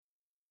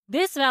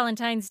This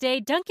Valentine's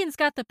Day, Dunkin's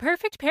got the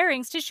perfect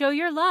pairings to show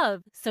your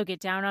love. So get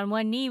down on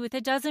one knee with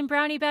a dozen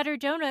brownie batter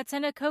donuts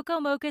and a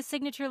cocoa mocha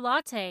signature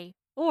latte.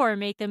 Or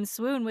make them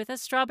swoon with a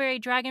strawberry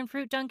dragon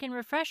fruit Dunkin'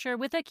 refresher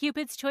with a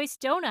Cupid's Choice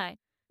donut.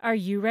 Are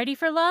you ready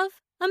for love?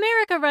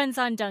 America runs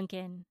on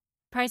Dunkin'.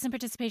 Price and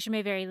participation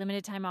may vary.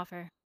 Limited time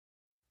offer.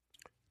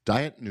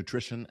 Diet,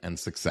 nutrition, and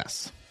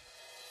success.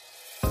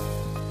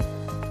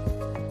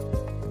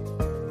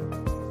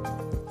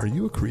 Are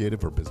you a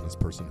creative or business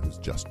person who's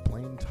just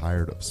plain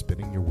tired of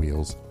spinning your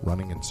wheels,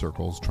 running in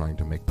circles, trying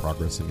to make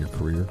progress in your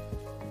career?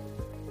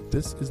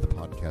 This is the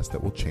podcast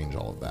that will change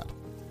all of that.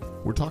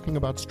 We're talking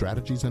about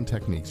strategies and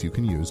techniques you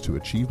can use to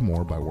achieve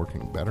more by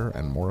working better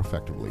and more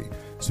effectively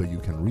so you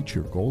can reach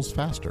your goals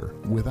faster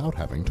without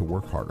having to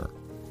work harder.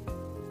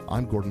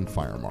 I'm Gordon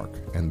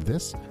Firemark, and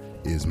this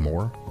is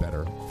More,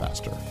 Better,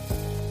 Faster.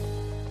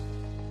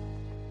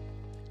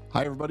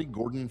 Hi, everybody.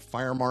 Gordon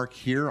Firemark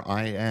here.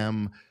 I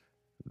am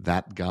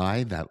that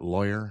guy, that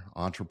lawyer,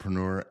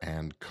 entrepreneur,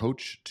 and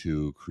coach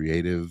to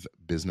creative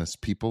business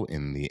people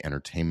in the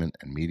entertainment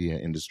and media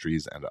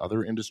industries and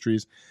other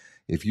industries.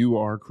 If you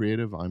are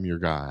creative, I'm your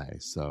guy.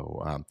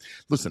 So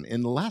listen,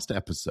 in the last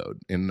episode,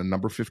 in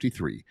number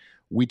 53,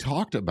 we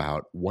talked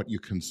about what you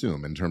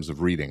consume in terms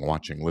of reading,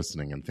 watching,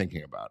 listening, and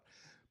thinking about.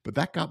 But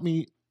that got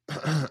me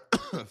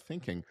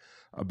thinking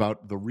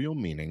about the real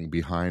meaning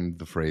behind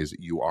the phrase,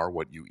 you are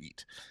what you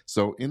eat.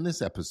 So in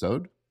this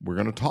episode, we're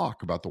going to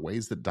talk about the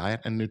ways that diet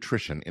and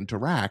nutrition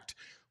interact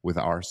with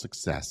our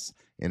success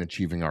in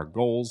achieving our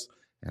goals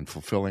and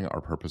fulfilling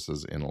our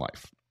purposes in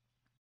life.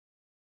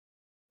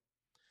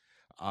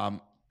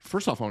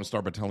 First off, I want to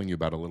start by telling you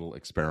about a little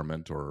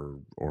experiment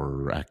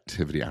or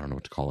activity. I don't know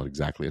what to call it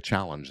exactly, a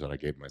challenge that I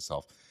gave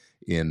myself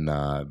in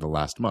the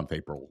last month,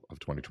 April of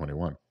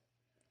 2021.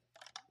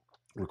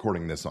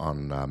 Recording this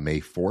on May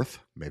 4th.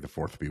 May the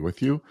 4th be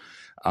with you.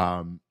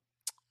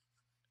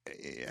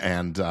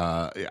 And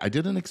I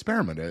did an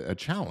experiment, a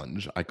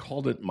challenge. I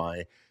called it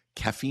my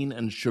Caffeine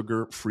and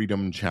Sugar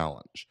Freedom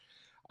Challenge.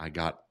 I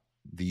got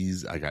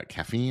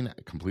caffeine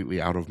completely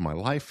out of my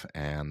life,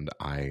 and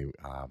I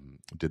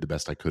did the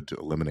best I could to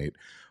eliminate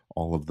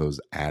all of those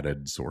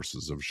added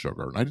sources of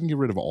sugar. And I didn't get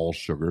rid of all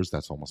sugars.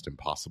 That's almost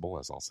impossible,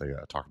 as I'll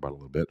talk about a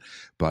little bit.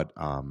 But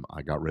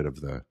I got rid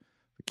of the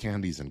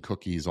candies and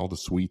cookies, all the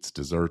sweets,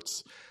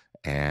 desserts,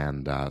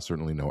 and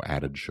certainly no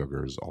added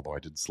sugars, although I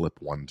did slip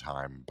one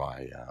time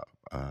by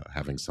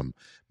having some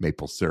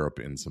maple syrup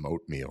in some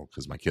oatmeal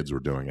because my kids were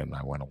doing it, and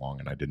I went along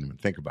and I didn't even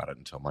think about it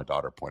until my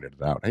daughter pointed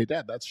it out. Hey,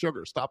 Dad, that's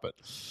sugar. Stop it.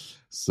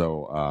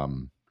 So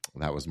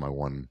that was my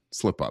one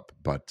slip up.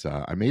 But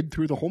I made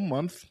through the whole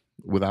month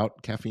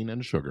without caffeine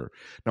and sugar.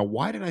 Now,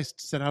 why did I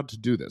set out to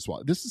do this?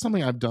 Well, this is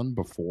something I've done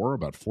before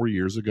about 4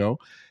 years ago,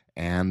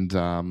 and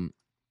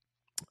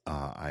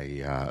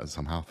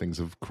somehow things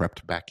have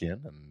crept back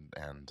in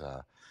and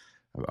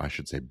I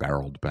should say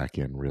barreled back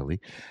in,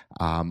 really.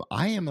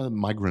 I am a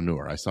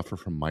migraineur. I suffer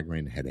from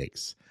migraine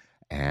headaches,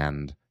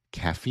 and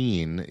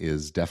caffeine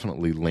is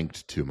definitely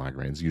linked to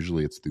migraines.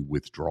 Usually it's the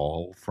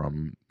withdrawal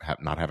from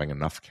not having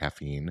enough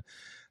caffeine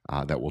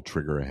that will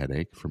trigger a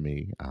headache for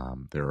me.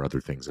 There are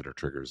other things that are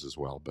triggers as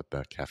well,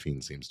 but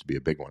caffeine seems to be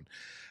a big one.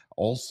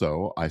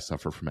 Also, I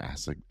suffer from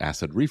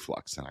acid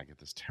reflux, and I get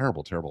this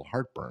terrible, terrible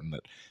heartburn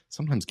that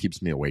sometimes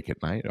keeps me awake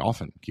at night,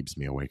 often keeps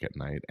me awake at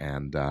night,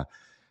 and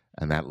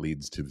that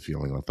leads to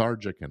feeling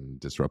lethargic and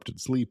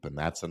disrupted sleep, and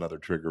that's another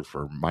trigger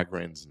for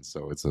migraines, and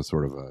so it's a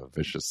sort of a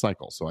vicious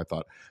cycle. So I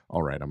thought,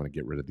 all right, I'm going to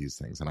get rid of these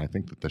things, and I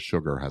think that the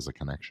sugar has a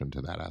connection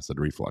to that acid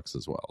reflux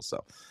as well.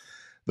 So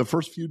the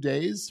first few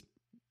days,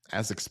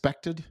 as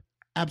expected,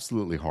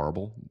 absolutely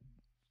horrible,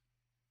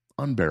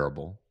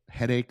 unbearable,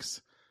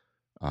 headaches,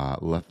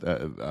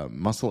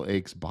 muscle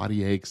aches,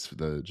 body aches,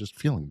 just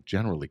feeling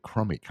generally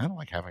crummy, kind of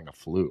like having a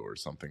flu or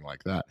something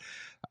like that,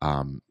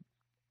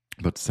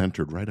 but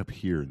centered right up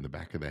here in the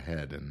back of the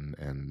head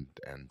and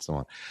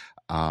so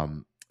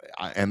on.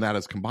 And that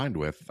is combined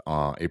with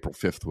April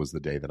 5th was the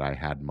day that I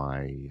had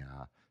my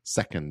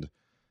second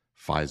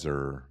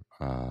Pfizer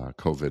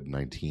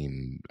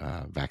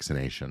COVID-19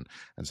 vaccination.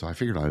 And so I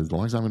figured as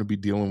long as I'm going to be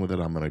dealing with it,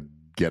 I'm going to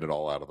get it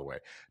all out of the way.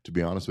 To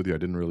be honest with you, I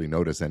didn't really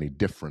notice any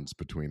difference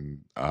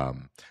between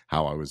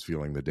how I was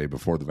feeling the day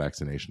before the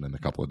vaccination and the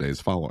couple of days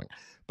following.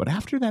 But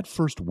after that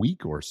first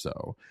week or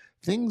so,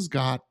 things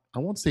got, I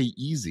won't say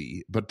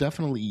easy, but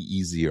definitely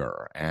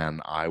easier.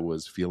 And I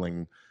was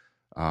feeling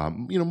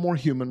more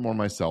human, more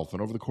myself.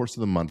 And over the course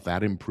of the month,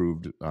 that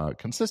improved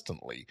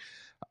consistently.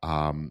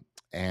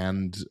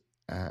 And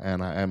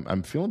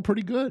I'm feeling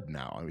pretty good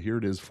now. Here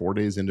it is, 4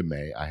 days into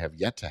May. I have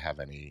yet to have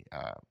any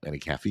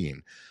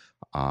caffeine.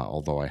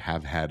 Although I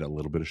have had a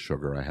little bit of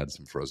sugar. I had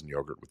some frozen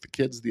yogurt with the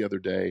kids the other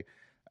day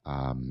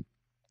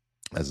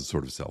as a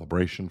sort of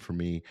celebration for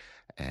me.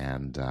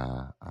 And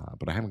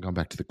but I haven't gone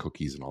back to the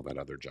cookies and all that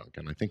other junk.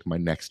 And I think my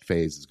next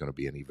phase is going to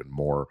be an even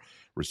more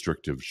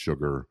restrictive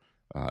sugar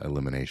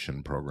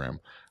elimination program.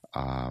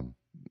 I'm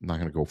not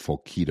going to go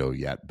full keto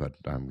yet, but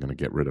I'm going to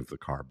get rid of the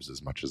carbs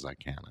as much as I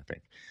can, I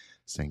think.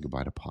 Saying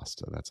goodbye to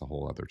pasta, that's a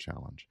whole other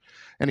challenge.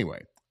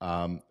 Anyway,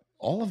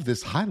 all of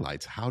this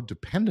highlights how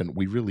dependent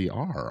we really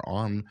are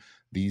on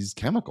these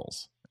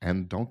chemicals.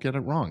 And don't get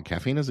it wrong,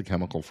 caffeine is a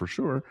chemical for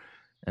sure,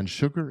 and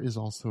sugar is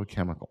also a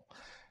chemical.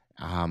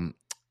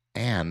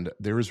 And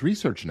there is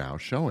research now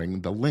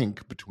showing the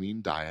link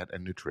between diet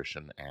and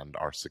nutrition and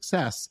our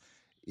success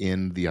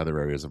in the other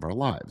areas of our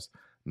lives.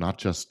 Not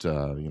just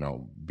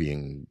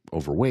being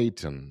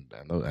overweight and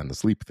the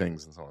sleep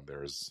things and so on.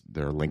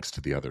 There are links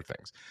to the other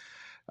things.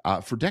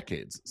 For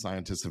decades,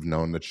 scientists have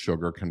known that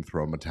sugar can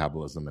throw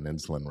metabolism and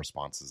insulin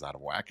responses out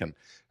of whack, and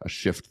a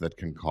shift that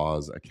can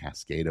cause a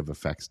cascade of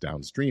effects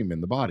downstream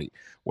in the body.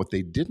 What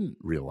they didn't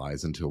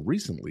realize until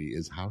recently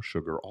is how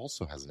sugar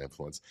also has an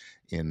influence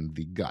in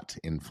the gut,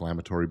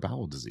 inflammatory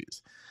bowel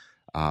disease.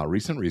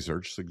 Recent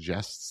research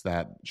suggests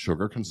that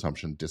sugar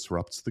consumption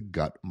disrupts the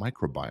gut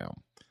microbiome.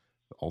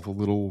 All the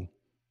little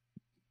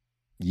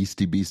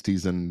yeasty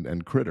beasties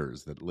and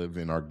critters that live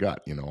in our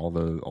gut, all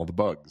the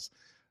bugs.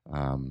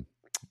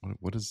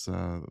 What is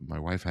my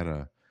wife had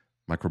a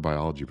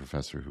microbiology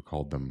professor who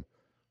called them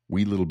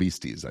wee little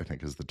beasties, I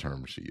think is the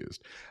term she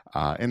used.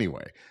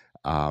 Anyway,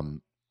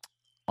 on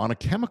a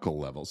chemical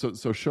level,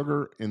 so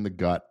sugar in the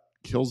gut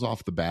kills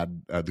off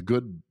the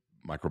good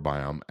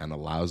microbiome and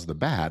allows the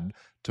bad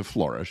to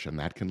flourish, and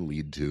that can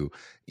lead to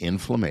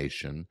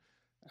inflammation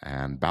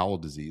and bowel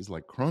disease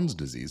like Crohn's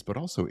disease, but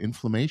also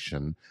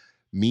inflammation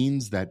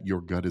means that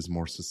your gut is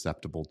more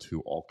susceptible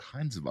to all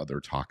kinds of other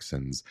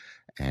toxins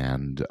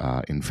and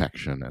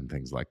infection and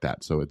things like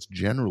that. So it's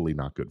generally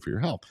not good for your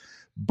health.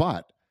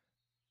 But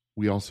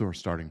we also are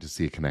starting to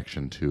see a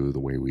connection to the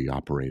way we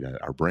operate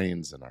our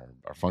brains and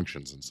our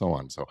functions and so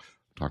on. So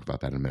we'll talk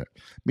about that in a minute.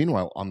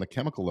 Meanwhile, on the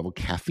chemical level,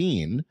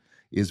 caffeine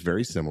is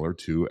very similar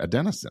to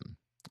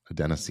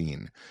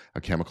adenosine,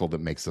 a chemical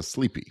that makes us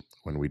sleepy.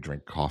 When we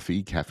drink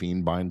coffee,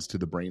 caffeine binds to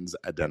the brain's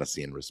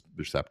adenosine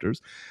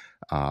receptors,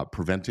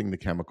 preventing the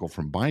chemical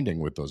from binding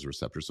with those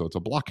receptors. So it's a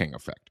blocking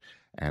effect,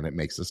 and it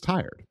makes us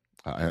tired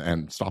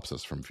and stops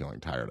us from feeling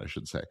tired, I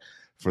should say.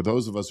 For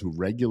those of us who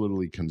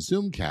regularly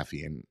consume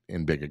caffeine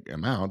in big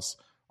amounts,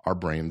 our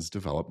brains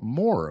develop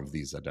more of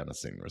these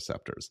adenosine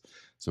receptors.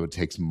 So it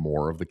takes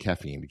more of the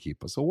caffeine to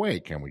keep us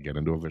awake, and we get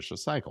into a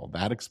vicious cycle.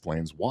 That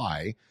explains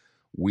why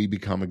we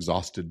become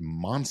exhausted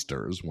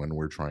monsters when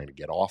we're trying to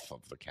get off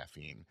of the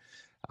caffeine,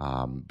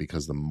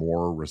 because the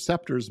more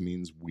receptors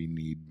means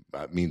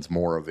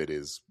more of it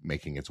is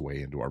making its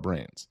way into our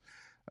brains.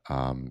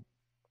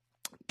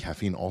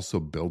 Caffeine also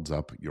builds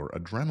up your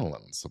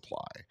adrenaline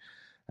supply,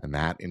 and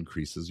that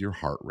increases your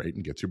heart rate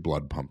and gets your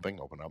blood pumping,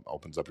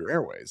 opens up your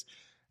airways.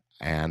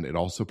 And it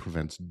also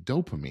prevents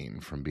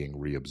dopamine from being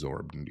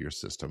reabsorbed into your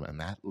system, and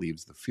that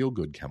leaves the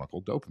feel-good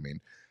chemical dopamine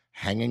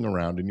hanging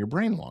around in your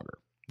brain longer.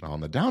 Now,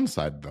 on the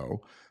downside,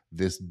 though,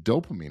 this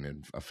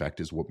dopamine effect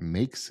is what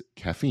makes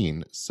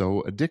caffeine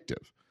so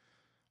addictive,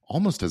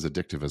 almost as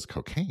addictive as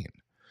cocaine.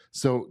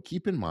 So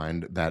keep in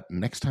mind that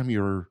next time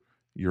you're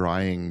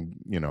eyeing,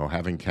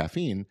 having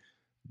caffeine,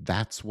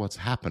 that's what's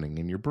happening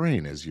in your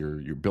brain. Is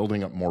you're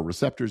building up more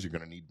receptors. You're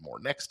going to need more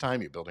next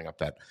time. You're building up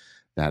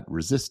that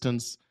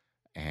resistance,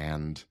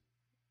 and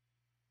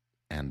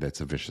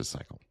it's a vicious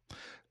cycle.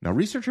 Now,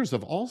 researchers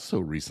have also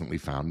recently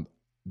found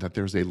that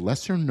there's a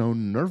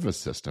lesser-known nervous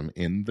system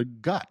in the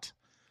gut.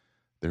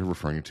 They're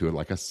referring to it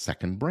like a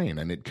second brain,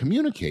 and it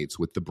communicates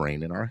with the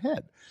brain in our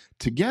head.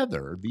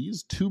 Together,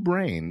 these two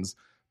brains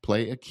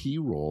play a key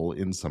role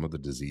in some of the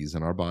disease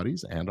in our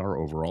bodies and our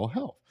overall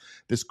health.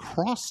 This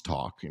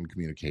crosstalk in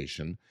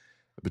communication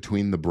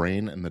between the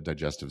brain and the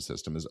digestive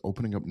system is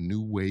opening up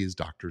new ways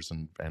doctors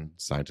and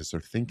scientists are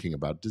thinking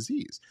about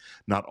disease.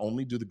 Not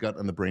only do the gut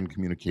and the brain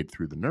communicate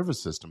through the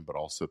nervous system, but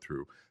also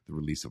through the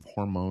release of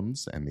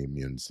hormones and the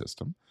immune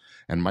system.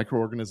 And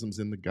microorganisms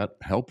in the gut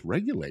help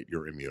regulate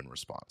your immune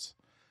response.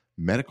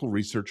 Medical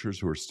researchers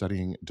who are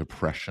studying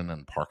depression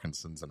and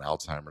Parkinson's and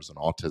Alzheimer's and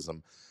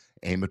autism,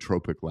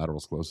 amyotrophic lateral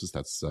sclerosis,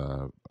 that's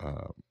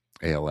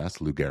ALS,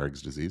 Lou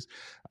Gehrig's disease,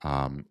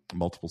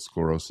 multiple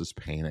sclerosis,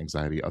 pain,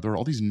 anxiety,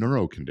 all these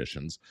neuro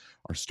conditions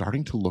are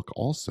starting to look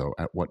also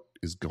at what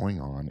is going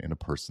on in a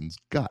person's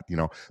gut.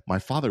 My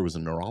father was a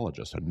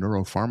neurologist, a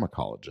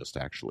neuropharmacologist,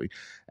 actually,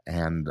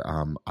 and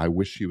I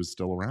wish he was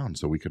still around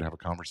so we could have a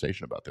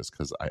conversation about this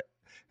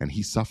and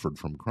he suffered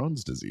from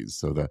Crohn's disease,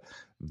 so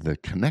the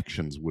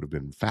connections would have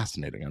been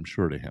fascinating, I'm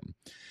sure, to him.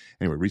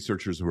 Anyway,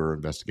 researchers who are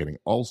investigating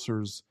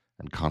ulcers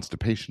and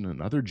constipation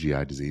and other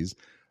GI disease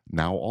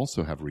now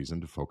also have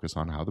reason to focus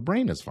on how the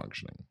brain is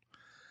functioning.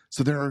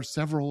 So there are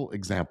several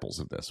examples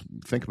of this.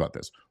 Think about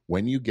this.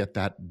 When you get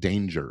that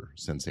danger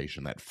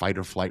sensation, that fight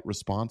or flight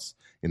response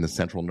in the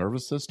central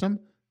nervous system,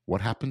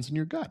 what happens in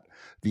your gut?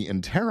 The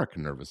enteric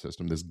nervous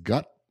system, this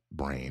gut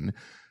brain,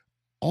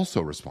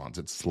 also responds.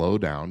 It slows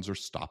down or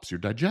stops your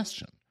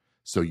digestion.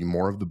 So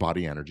more of the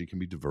body energy can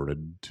be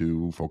diverted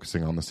to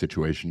focusing on the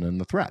situation and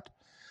the threat.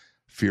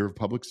 Fear of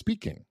public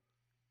speaking.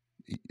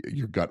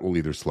 Your gut will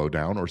either slow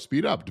down or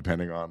speed up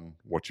depending on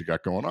what you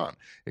got going on.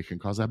 It can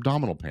cause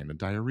abdominal pain and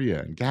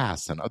diarrhea and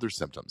gas and other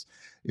symptoms.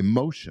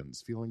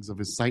 Emotions, feelings of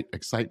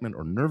excitement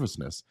or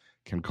nervousness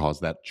can cause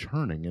that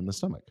churning in the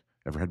stomach.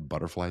 Ever had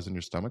butterflies in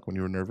your stomach when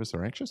you were nervous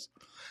or anxious?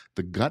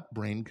 The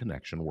gut-brain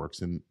connection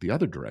works in the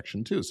other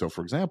direction too. So,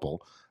 for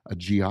example, a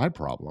GI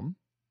problem,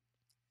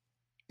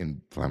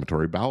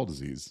 inflammatory bowel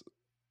disease,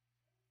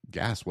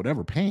 gas,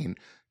 whatever, pain,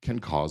 can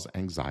cause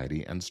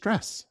anxiety and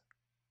stress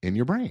in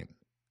your brain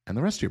and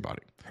the rest of your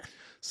body.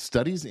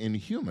 Studies in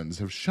humans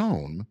have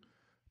shown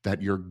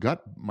that your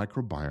gut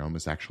microbiome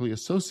is actually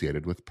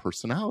associated with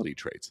personality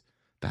traits.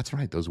 That's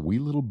right, those wee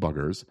little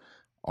buggers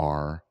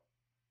are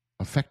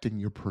affecting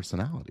your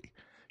personality,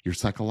 your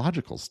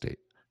psychological state,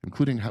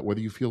 including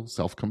whether you feel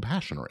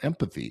self-compassion or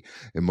empathy,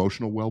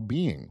 emotional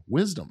well-being,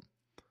 wisdom.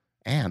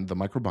 And the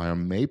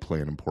microbiome may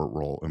play an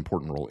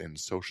important role in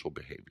social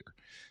behavior.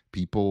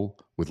 People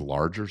with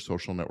larger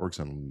social networks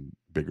and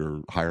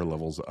higher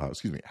levels,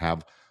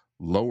 have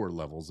lower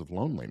levels of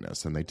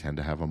loneliness, and they tend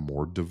to have a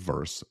more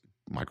diverse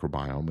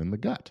microbiome in the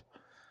gut.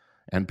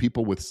 And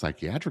people with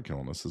psychiatric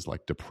illnesses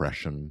like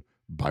depression,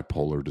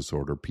 bipolar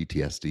disorder,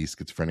 PTSD,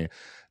 schizophrenia,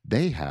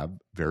 they have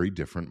very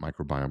different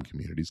microbiome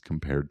communities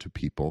compared to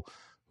people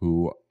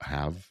who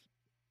have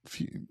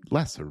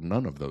less or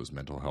none of those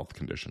mental health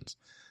conditions.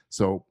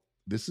 So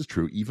this is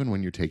true even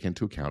when you take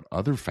into account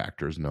other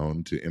factors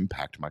known to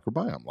impact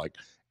microbiome, like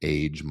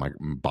age,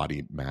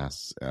 body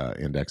mass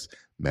index,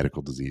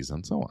 medical disease,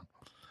 and so on.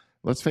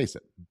 Let's face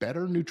it,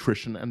 better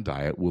nutrition and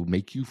diet will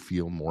make you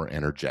feel more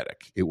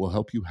energetic. It will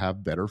help you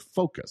have better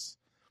focus.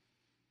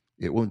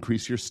 It will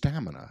increase your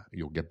stamina.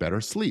 You'll get better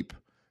sleep.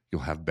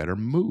 You'll have better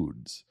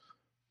moods,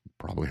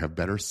 probably have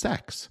better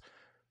sex,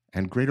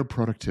 and greater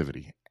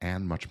productivity,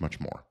 and much, much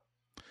more.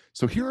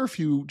 So here are a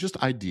few just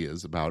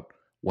ideas about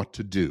what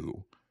to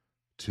do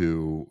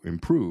to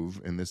improve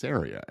in this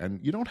area. And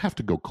you don't have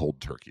to go cold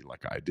turkey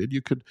like I did.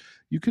 You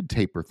could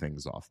taper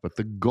things off. But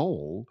the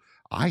goal,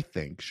 I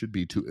think, should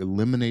be to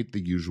eliminate the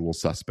usual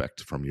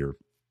suspect from your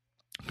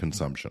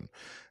consumption.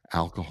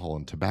 Alcohol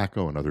and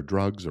tobacco and other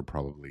drugs are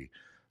probably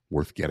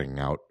worth getting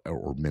out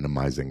or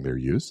minimizing their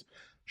use.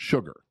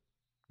 Sugar.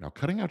 Now,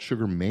 cutting out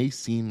sugar may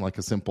seem like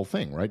a simple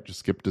thing, right? Just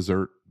skip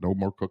dessert, no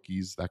more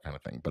cookies, that kind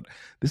of thing. But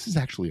this is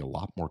actually a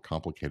lot more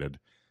complicated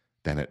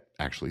than it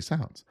actually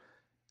sounds.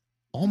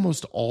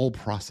 Almost all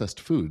processed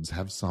foods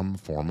have some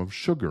form of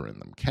sugar in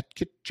them.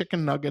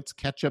 Chicken nuggets,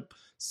 ketchup,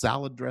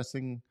 salad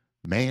dressing,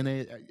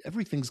 mayonnaise,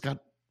 everything's got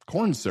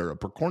corn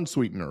syrup or corn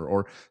sweetener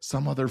or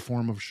some other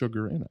form of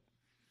sugar in it.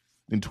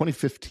 In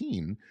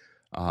 2015,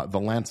 The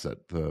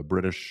Lancet, the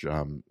British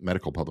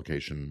medical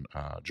publication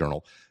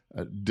journal,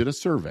 did a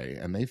survey,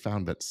 and they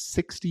found that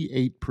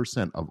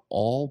 68% of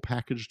all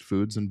packaged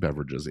foods and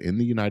beverages in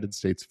the United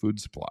States food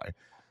supply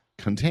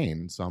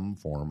contain some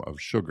form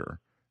of sugar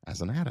as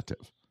an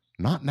additive.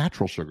 Not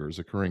natural sugars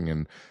occurring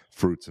in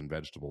fruits and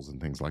vegetables and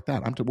things like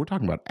that. We're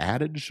talking about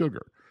added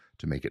sugar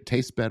to make it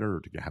taste better, or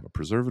to have a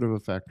preservative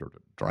effect, or to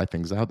dry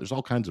things out. There's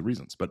all kinds of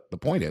reasons. But the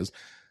point is,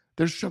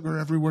 there's sugar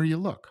everywhere you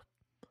look.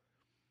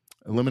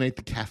 Eliminate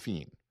the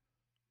caffeine.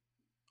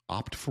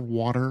 Opt for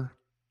water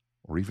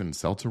or even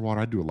seltzer water.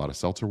 I do a lot of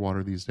seltzer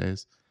water these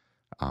days.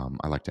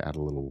 I like to add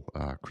a little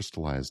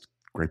crystallized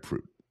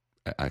grapefruit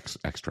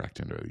extract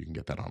into it. You can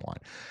get that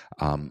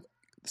online.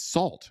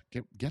 Salt,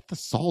 get the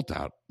salt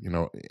out.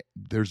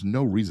 There's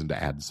no reason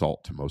to add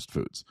salt to most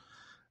foods.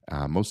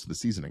 Most of the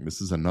seasoning,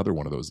 this is another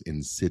one of those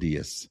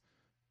insidious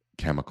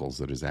chemicals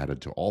that is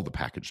added to all the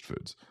packaged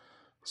foods.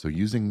 So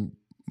using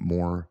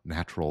more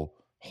natural,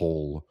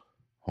 whole,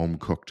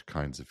 home-cooked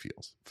kinds of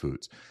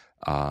foods.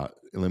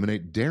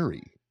 Eliminate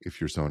dairy if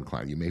you're so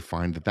inclined. You may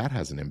find that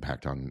has an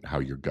impact on how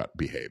your gut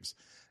behaves,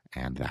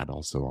 and that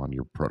also on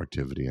your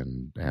productivity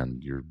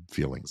and your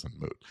feelings and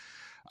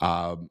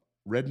mood.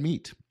 Red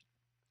meat.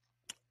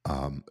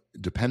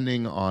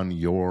 Depending on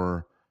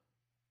your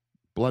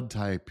blood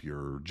type,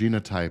 your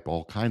genotype,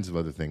 all kinds of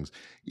other things,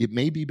 it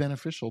may be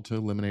beneficial to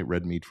eliminate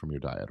red meat from your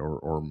diet,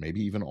 or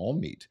maybe even all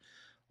meat.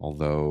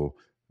 Although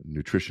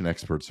nutrition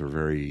experts are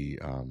very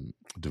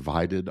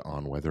divided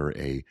on whether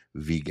a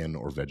vegan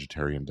or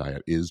vegetarian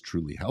diet is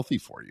truly healthy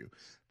for you.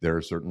 There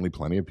are certainly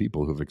plenty of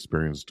people who've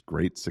experienced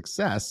great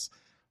success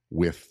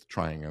with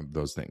trying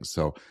those things.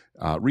 So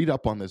read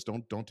up on this.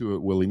 Don't do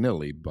it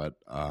willy-nilly, but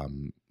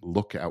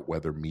look at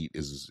whether meat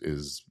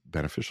is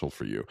beneficial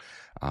for you.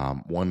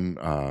 One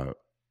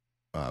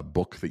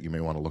book that you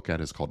may want to look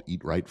at is called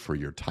Eat Right for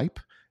Your Type.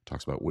 It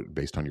talks about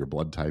based on your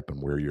blood type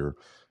and where your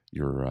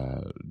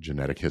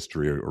genetic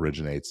history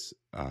originates,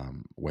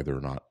 whether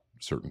or not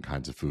certain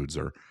kinds of foods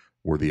are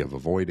worthy of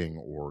avoiding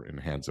or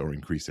enhance or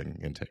increasing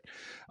intake.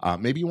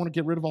 Maybe you want to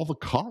get rid of all the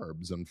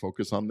carbs and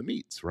focus on the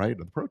meats, right?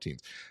 And the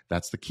proteins.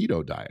 That's the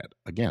keto diet.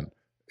 Again,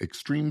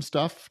 extreme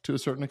stuff to a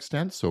certain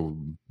extent. So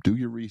do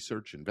your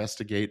research,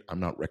 investigate.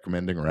 I'm not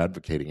recommending or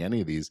advocating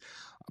any of these,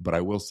 but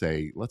I will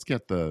say, let's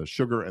get the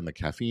sugar and the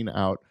caffeine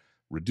out,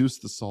 reduce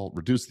the salt,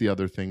 reduce the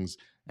other things,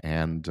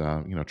 and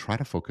try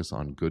to focus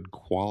on good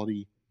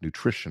quality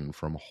nutrition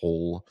from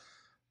whole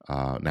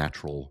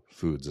natural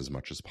foods as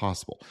much as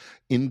possible.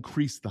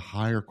 Increase the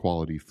higher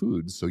quality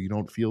foods so you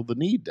don't feel the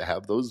need to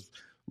have those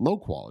low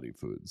quality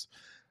foods.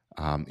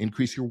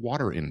 Increase your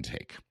water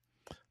intake.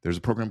 There's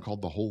a program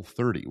called the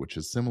Whole30, which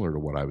is similar to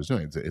what I was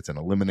doing. It's an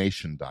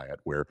elimination diet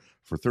where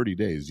for 30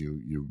 days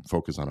you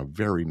focus on a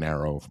very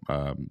narrow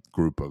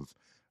group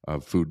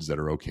of foods that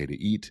are okay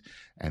to eat,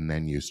 and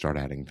then you start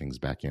adding things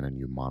back in, and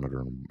you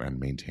monitor and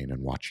maintain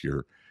and watch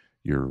your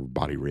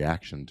body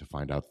reaction to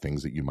find out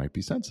things that you might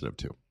be sensitive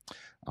to.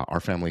 Our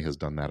family has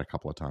done that a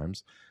couple of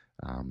times.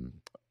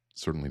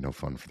 Certainly no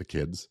fun for the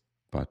kids,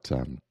 but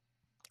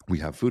we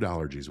have food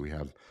allergies. We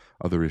have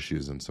other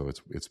issues, and so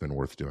it's been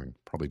worth doing.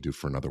 Probably due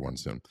for another one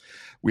soon.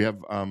 We have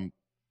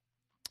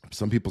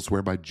some people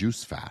swear by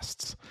juice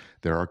fasts.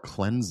 There are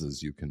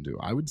cleanses you can do.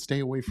 I would stay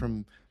away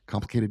from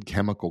complicated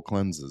chemical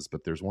cleanses,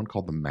 but there's one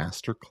called the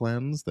Master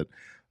Cleanse that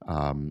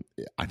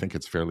I think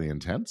it's fairly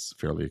intense,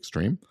 fairly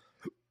extreme,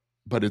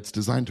 but it's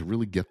designed to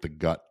really get the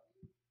gut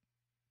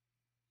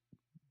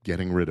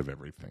getting rid of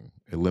everything,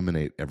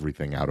 eliminate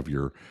everything out of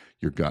your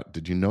gut.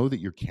 Did you know that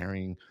you're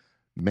carrying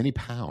many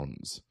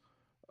pounds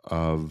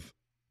of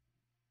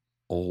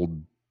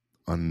old,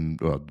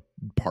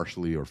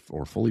 partially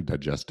or fully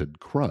digested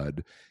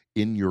crud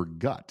in your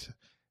gut?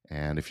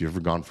 And if you've ever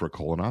gone for a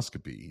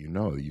colonoscopy, you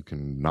know you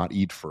can not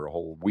eat for a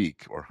whole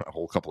week or a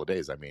whole couple of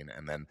days,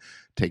 and then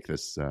take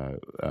these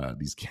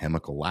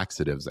chemical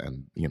laxatives,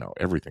 and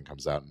everything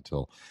comes out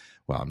until,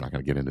 well, I'm not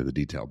going to get into the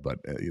detail, but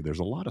there's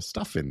a lot of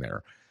stuff in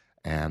there.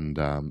 And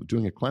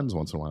doing a cleanse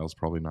once in a while is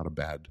probably not a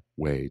bad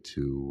way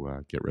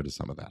to get rid of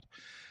some of that.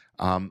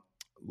 A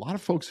lot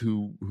of folks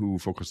who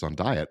focus on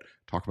diet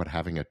talk about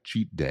having a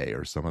cheat day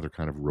or some other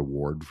kind of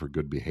reward for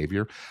good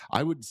behavior.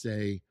 I would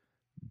say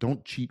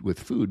don't cheat with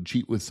food,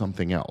 cheat with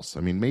something else.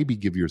 I mean, maybe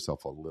give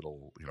yourself a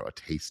little, a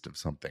taste of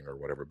something or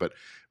whatever, but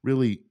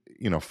really,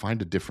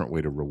 find a different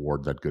way to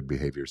reward that good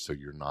behavior so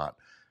you're not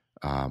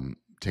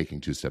taking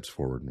 2 steps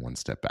forward and 1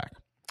 step back.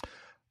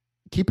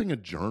 Keeping a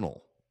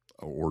journal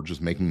or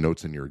just making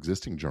notes in your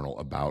existing journal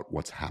about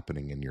what's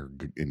happening in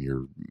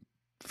your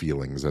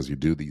feelings as you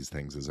do these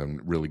things is a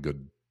really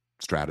good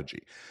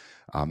strategy.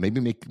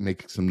 Maybe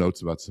make some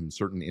notes about some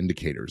certain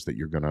indicators that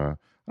you're going to,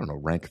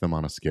 rank them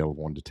on a scale of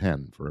 1 to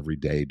 10 for every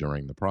day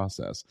during the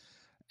process.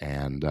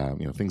 And,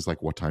 things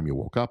like what time you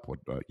woke up, what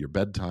your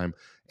bedtime,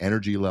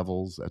 energy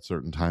levels at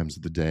certain times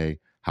of the day,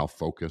 how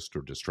focused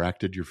or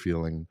distracted you're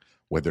feeling,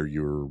 whether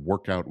your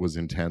workout was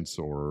intense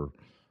or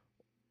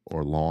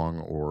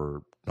long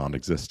or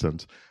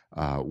non-existent,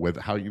 with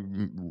how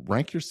you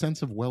rank your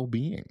sense of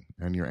well-being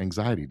and your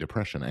anxiety,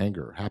 depression,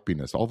 anger,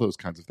 happiness, all those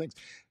kinds of things.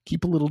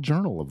 Keep a little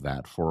journal of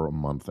that for a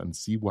month and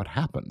see what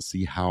happens,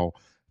 see how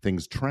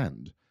things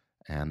trend.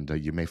 And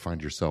you may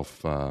find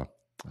yourself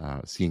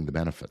seeing the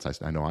benefits.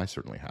 I know I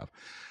certainly have.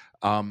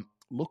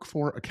 Look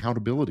for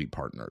accountability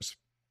partners.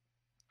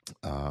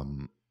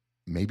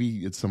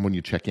 Maybe it's someone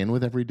you check in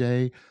with every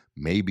day.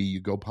 Maybe you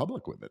go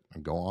public with it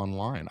and go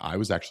online. I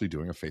was actually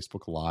doing a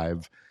Facebook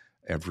Live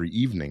every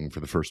evening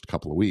for the first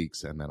couple of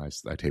weeks, and then I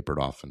tapered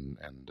off,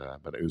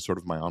 but it was sort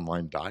of my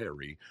online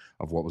diary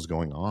of what was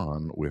going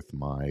on with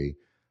my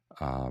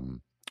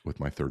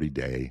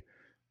 30-day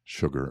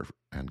sugar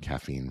and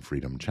caffeine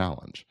freedom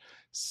challenge.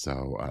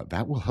 So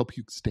that will help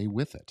you stay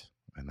with it,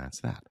 and that's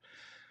that.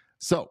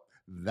 So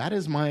that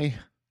is my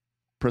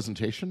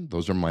presentation.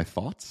 Those are my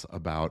thoughts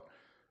about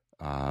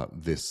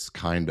this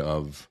kind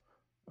of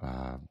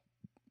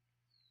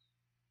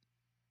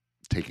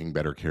taking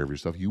better care of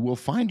yourself. You will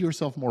find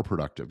yourself more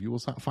productive. You will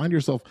find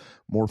yourself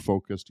more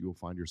focused. You will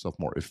find yourself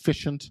more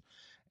efficient,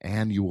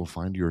 and you will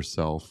find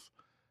yourself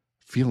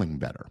feeling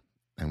better.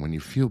 And when you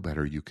feel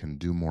better, you can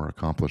do more,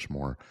 accomplish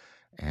more,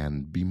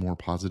 and be more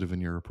positive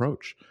in your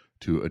approach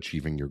to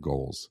achieving your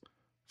goals,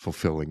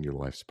 fulfilling your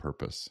life's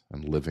purpose,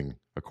 and living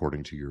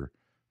according to your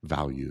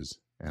values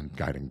and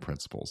guiding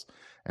principles.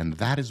 And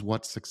that is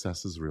what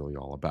success is really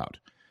all about.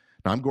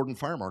 Now, I'm Gordon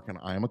Firemark, and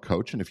I am a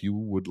coach, and if you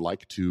would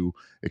like to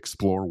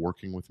explore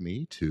working with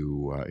me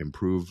to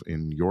improve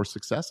in your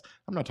success,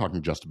 I'm not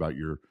talking just about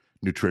your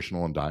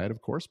nutritional and diet,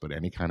 of course, but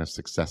any kind of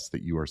success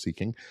that you are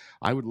seeking,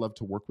 I would love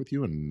to work with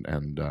you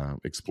and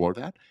explore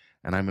that.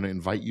 And I'm going to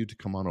invite you to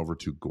come on over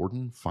to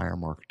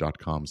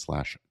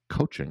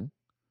gordonfiremark.com/coaching,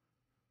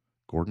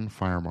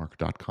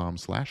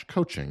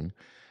 gordonfiremark.com/coaching,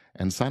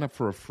 and sign up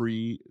for a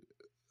free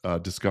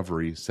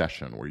discovery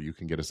session where you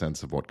can get a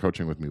sense of what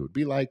coaching with me would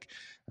be like.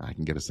 I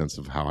can get a sense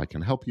of how I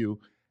can help you,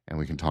 and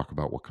we can talk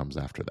about what comes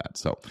after that.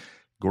 So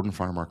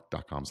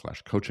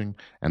gordonfiremark.com/coaching.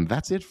 And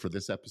that's it for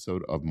this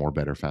episode of More,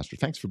 Better, Faster.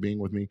 Thanks for being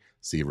with me.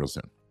 See you real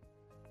soon.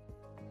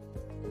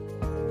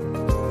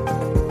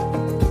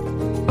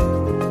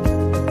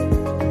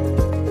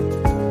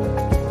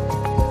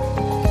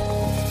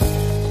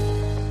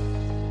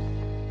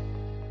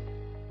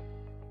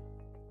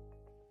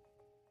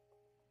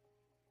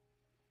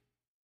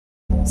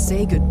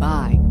 Say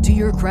goodbye to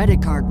your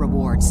credit card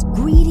rewards.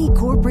 Greedy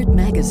corporate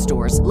mega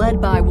stores,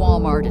 led by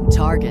Walmart and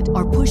Target,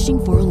 are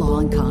pushing for a law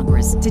in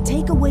Congress to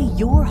take away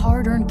your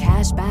hard-earned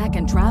cash back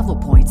and travel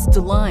points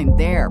to line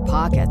their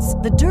pockets.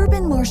 The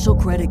Durbin-Marshall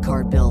credit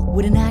card bill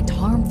would enact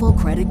harmful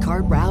credit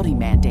card routing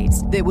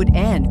mandates that would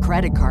end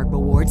credit card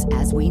rewards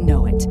as we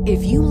know it.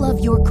 If you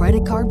love your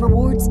credit card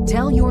rewards,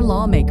 tell your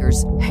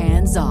lawmakers,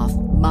 hands off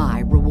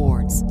my rewards.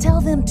 rewards.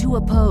 Tell them to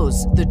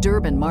oppose the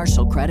Durbin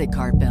Marshall credit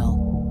card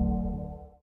bill.